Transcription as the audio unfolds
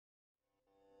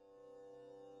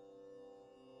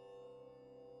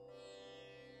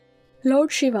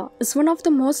Lord Shiva is one of the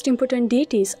most important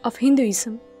deities of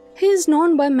Hinduism. He is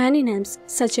known by many names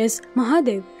such as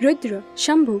Mahadev, Rudra,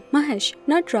 Shambhu, Mahesh,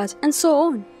 Natraj, and so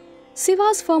on.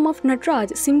 Shiva's form of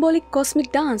Natraj symbolic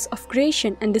cosmic dance of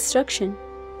creation and destruction.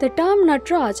 The term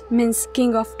Natraj means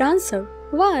king of dancer.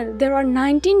 While there are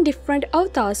 19 different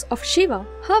avatars of Shiva,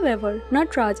 however,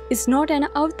 Natraj is not an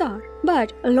avatar,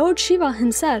 but Lord Shiva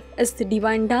himself is the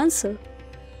divine dancer.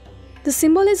 The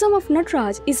symbolism of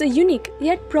Natraj is a unique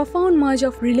yet profound merge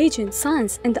of religion,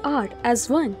 science, and the art as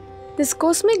one. This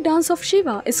cosmic dance of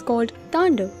Shiva is called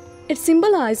Tandav. It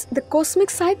symbolizes the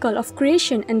cosmic cycle of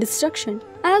creation and destruction,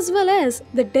 as well as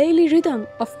the daily rhythm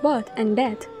of birth and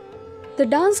death. The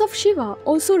dance of Shiva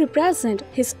also represents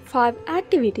his 5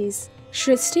 activities: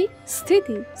 Shrishti,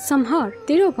 Sthiti, Samhar,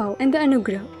 Tirobhav, and the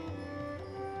Anugrah.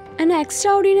 An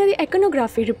extraordinary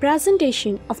iconography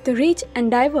representation of the rich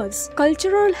and diverse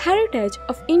cultural heritage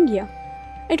of India.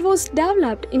 It was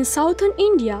developed in southern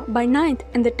India by 9th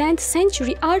and the 10th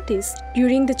century artists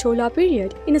during the Chola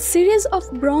period in a series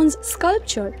of bronze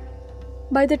sculpture.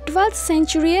 By the 12th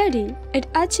century AD, it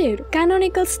achieved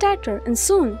canonical stature, and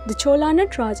soon the Chola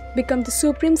Natraj became the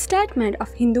supreme statement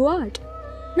of Hindu art.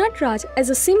 Natraj as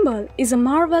a symbol is a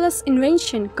marvelous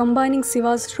invention combining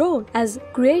Shiva's role as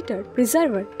creator,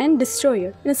 preserver, and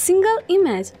destroyer in a single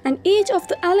image, and each of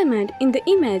the elements in the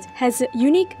image has a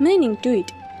unique meaning to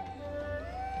it.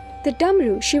 The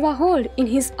Damru Shiva holds in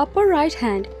his upper right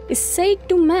hand is said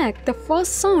to make the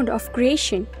first sound of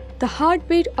creation, the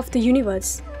heartbeat of the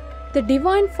universe. The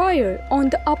divine fire on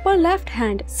the upper left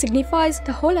hand signifies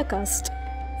the Holocaust.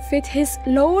 With his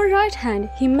lower right hand,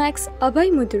 he makes Abhay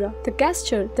Mudra, the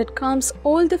gesture that calms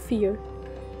all the fear.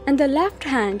 And the left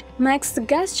hand makes the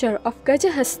gesture of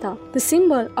Gajahasta, the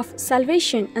symbol of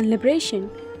salvation and liberation.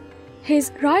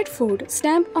 His right foot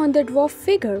stamped on the dwarf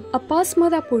figure, a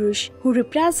Pasmada Purush, who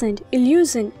represents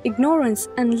illusion, ignorance,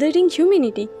 and leading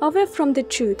humanity away from the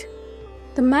truth.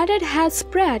 The matted head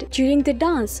spread during the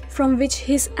dance, from which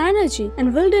his energy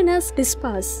and wilderness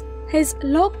disperse. His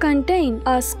lock contains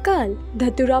a skull,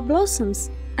 Dhatura blossoms,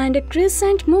 and a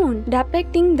crescent moon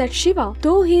depicting that Shiva,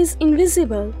 though he is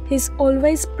invisible, is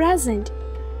always present.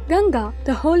 Ganga,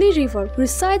 the holy river,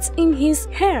 resides in his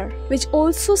hair, which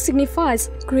also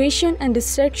signifies creation and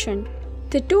destruction.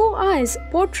 The 2 eyes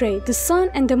portray the sun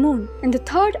and the moon, and the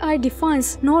 3rd eye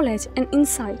defines knowledge and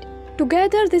insight.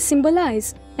 Together they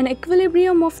symbolize an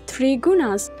equilibrium of 3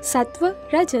 gunas, Sattva,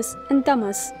 Rajas, and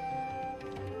Tamas.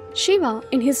 Shiva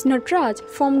in his Natraj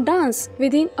formed dance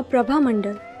within a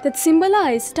Prabhamandal that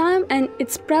symbolizes time, and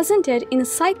it's presented in a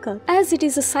cycle as it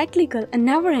is a cyclical and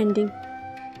never-ending.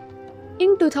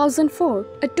 In 2004,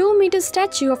 a 2-meter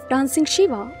statue of dancing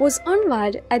Shiva was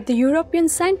unveiled at the European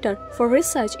Center for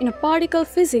Research in Particle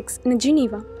Physics in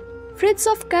Geneva. Fritz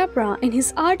of Capra in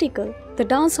his article, The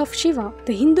Dance of Shiva,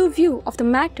 the Hindu View of the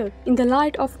Matter in the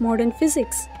Light of Modern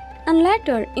Physics, and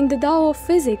later in the Tao of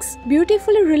Physics,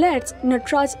 beautifully relates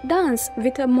Natraj dance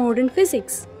with a modern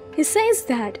physics. He says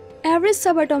that every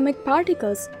subatomic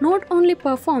particle not only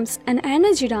performs an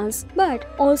energy dance but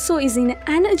also is in an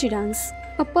energy dance,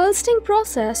 a pulsing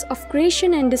process of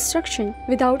creation and destruction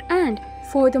without end.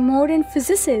 For the modern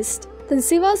physicist, then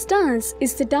Shiva's dance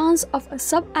is the dance of a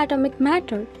subatomic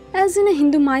matter. As in a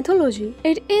Hindu mythology,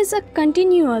 it is a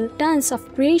continual dance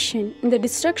of creation and the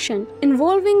destruction,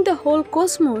 involving the whole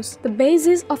cosmos, the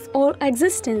basis of all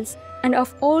existence and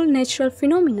of all natural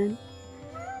phenomena.